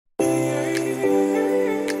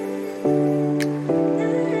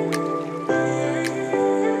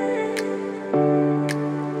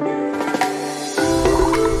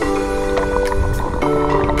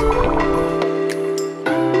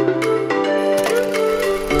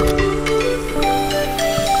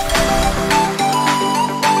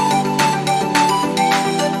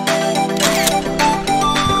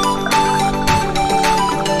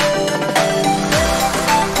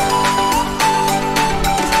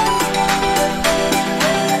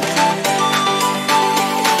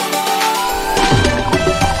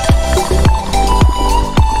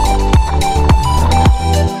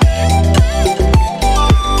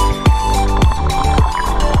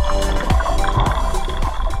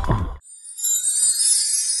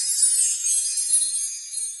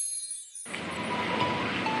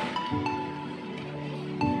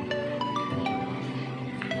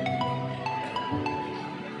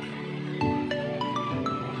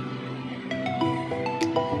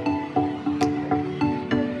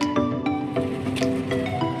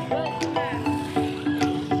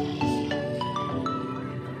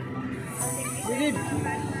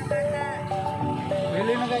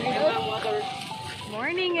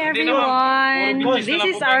Morning everyone! This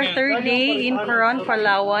is our third day in Coron,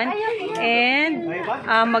 Palawan, and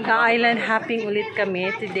mag-island hopping ulit kami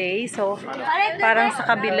today. So parang sa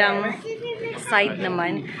kabilang side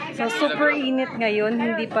naman. So super init ngayon,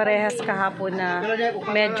 hindi parehas kahapon na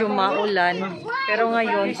medyo maulan. Pero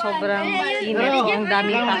ngayon sobrang init, so ang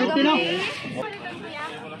daming tao today.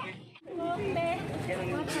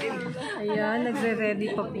 Ayan,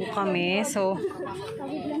 nagre-ready pa po kami. So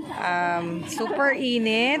super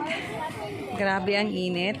init. Grabe ang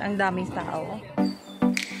init. Ang daming tao.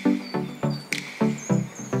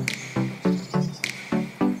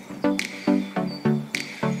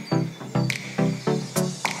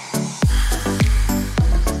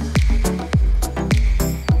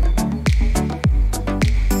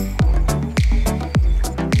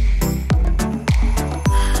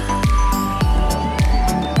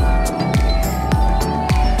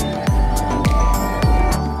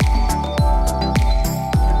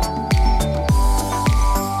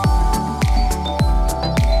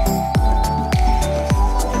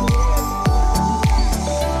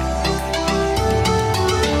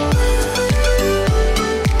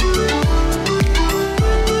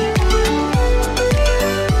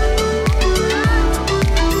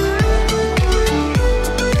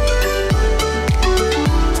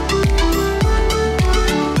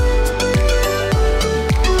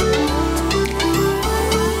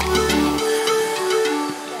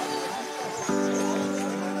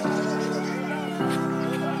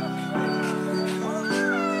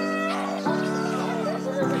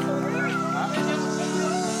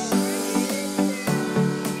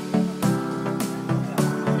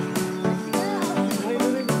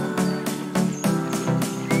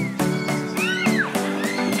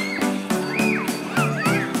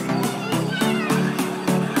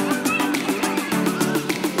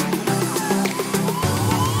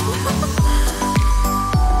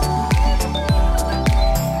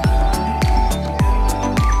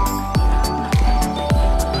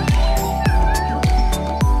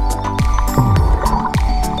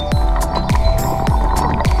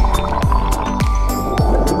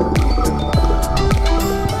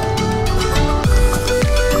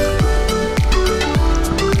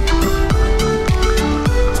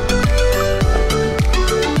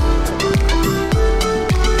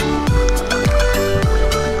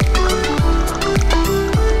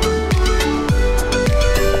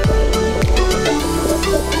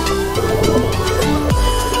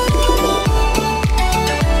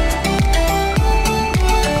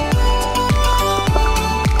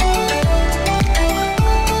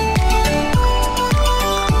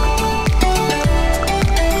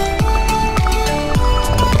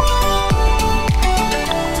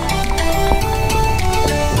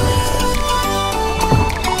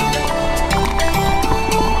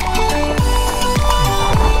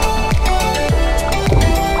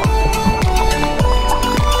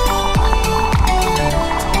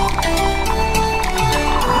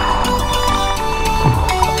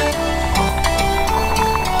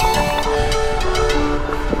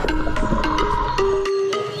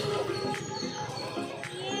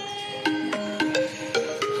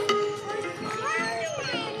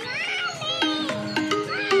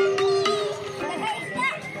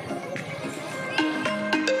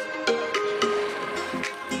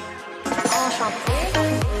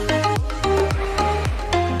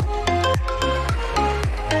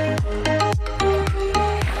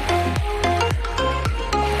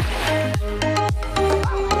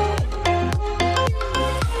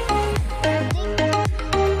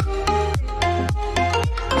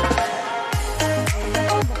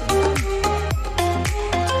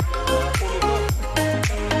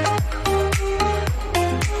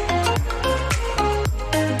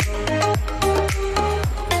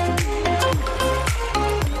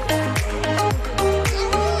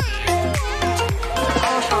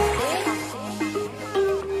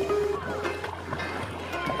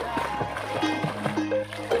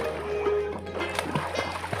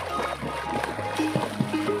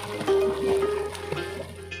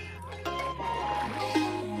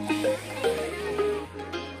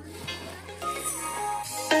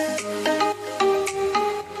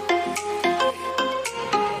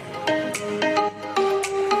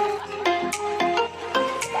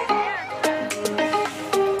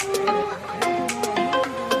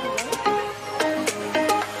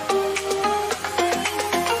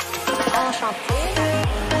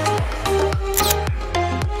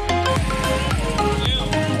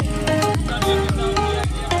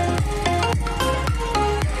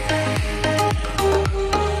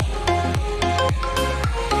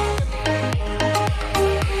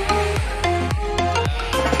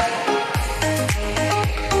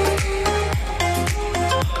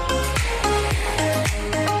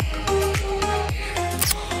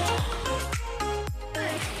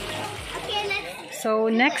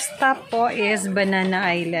 stop po is Banana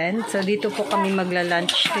Island. So, dito po kami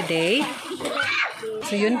magla-lunch today.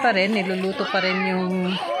 So, yun pa rin. Niluluto pa rin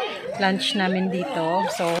yung lunch namin dito.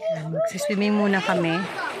 So, magsiswimming muna kami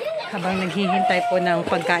habang naghihintay po ng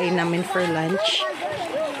pagkain namin for lunch.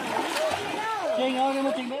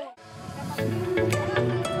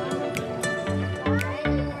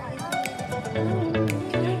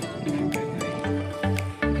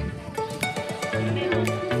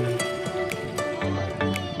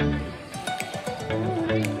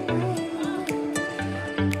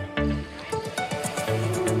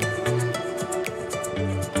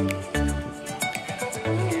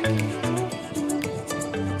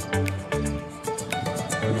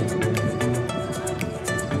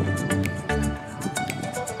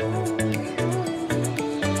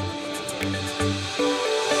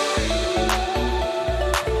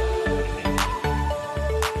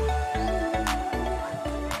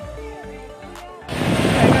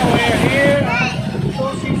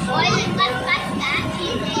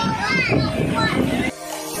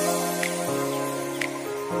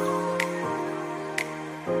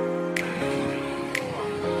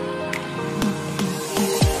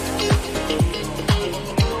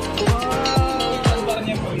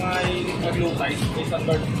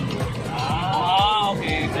 Ah,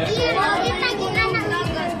 okay.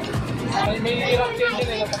 May hirap din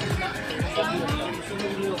nila.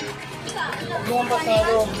 Yung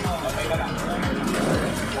pasado. Okay ka lang.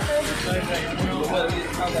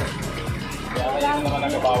 Kaya naman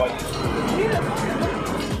nagabawal.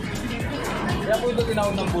 Kaya po ito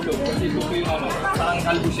tinawag ng bulog. Kasi ito po yung ano, parang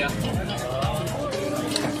halbo siya.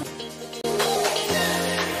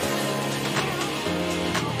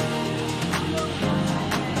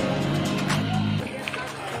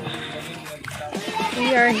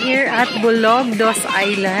 We are here at Bulog Dos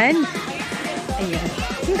Island. Ayan.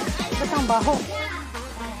 Ba't ang baho?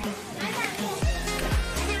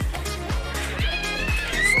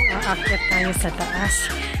 So, aakyat tayo sa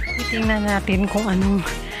taas. Titingnan natin kung anong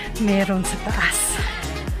meron sa taas.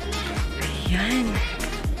 Ayan.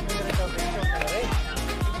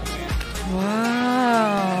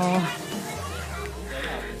 Wow!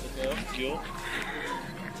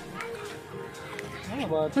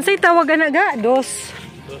 Unsay tawagan na ga? Dos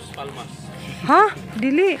Palmas. Ha?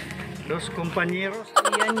 Dili. Dos compañeros.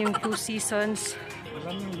 Ayan yung 2 Seasons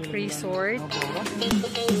Resort.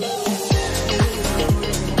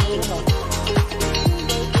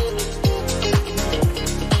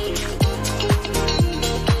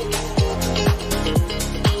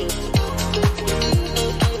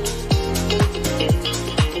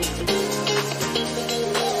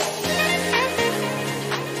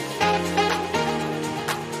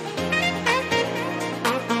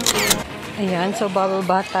 Ayan, so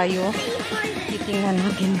bababa tayo. Titingnan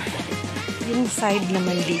natin yung side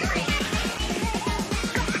naman dito.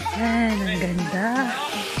 Ayan, ang ganda.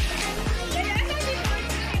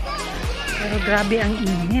 Pero grabe ang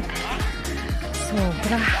init.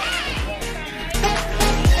 Sobra.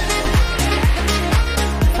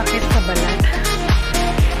 Sakit sa balat.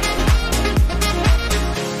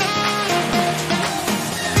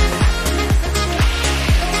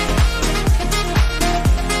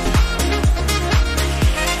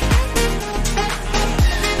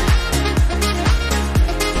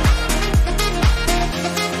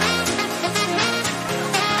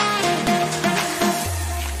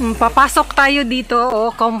 Papasok tayo dito,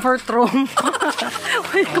 oh, comfort room.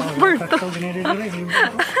 May comfort room.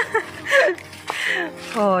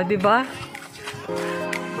 Oh, di ba?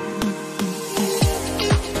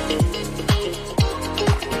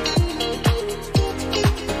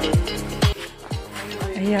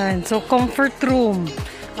 Ayan, so comfort room.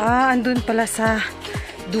 Ah, andun pala sa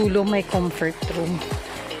dulo may comfort room.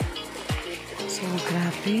 So,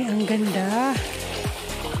 grabe, ang ganda.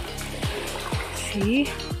 See?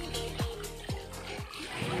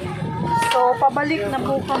 So, pabalik na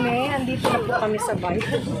po kami. Andito na po kami sa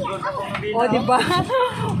bike. O, diba?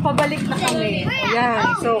 Pabalik na kami.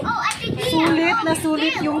 Ayan. So,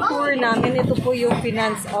 sulit yung tour namin. Ito po yung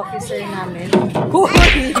finance officer namin.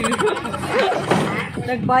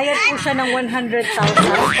 Nagbayad po siya ng 100,000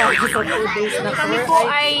 para sa 2 days na tour. Kami po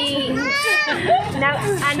ay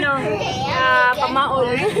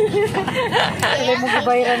pamaol. Alam mo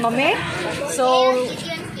babayaran, mami? So,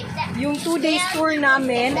 yung 2 days tour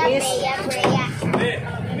namin is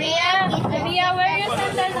Ria, where you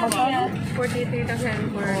send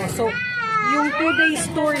 43,000 for. So, yung 2 days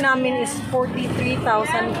tour namin is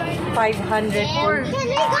 43,500 for.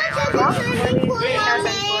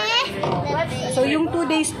 3,400. So, yung 2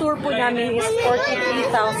 days tour po namin is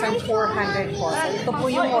 43,400 po. So, ito po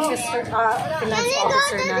yung finance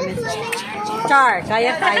officer namin. Char,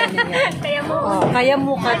 kaya-kaya niya. Kaya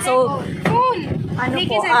mo ka. So, ano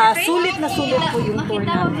po, sulit na sulit po yung tour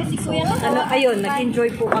namin. So, ayun, nag-enjoy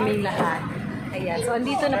po kami lahat. Ayan. So,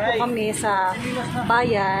 andito na po kami sa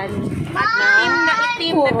bayan.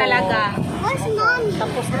 Itim na talaga.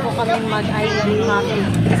 Tapos na po kami mag-island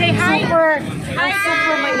hopping. Say hi. Super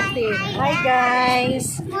maitim. Hi,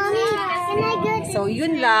 guys. So,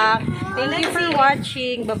 yun lang. Thank you for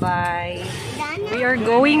watching. Bye-bye. We are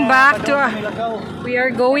going back to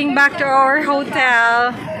our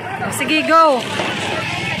hotel. Sige, go.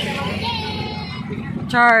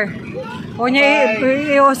 Char. O niya,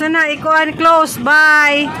 iwasan na. Ikuan, close.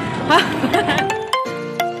 Bye.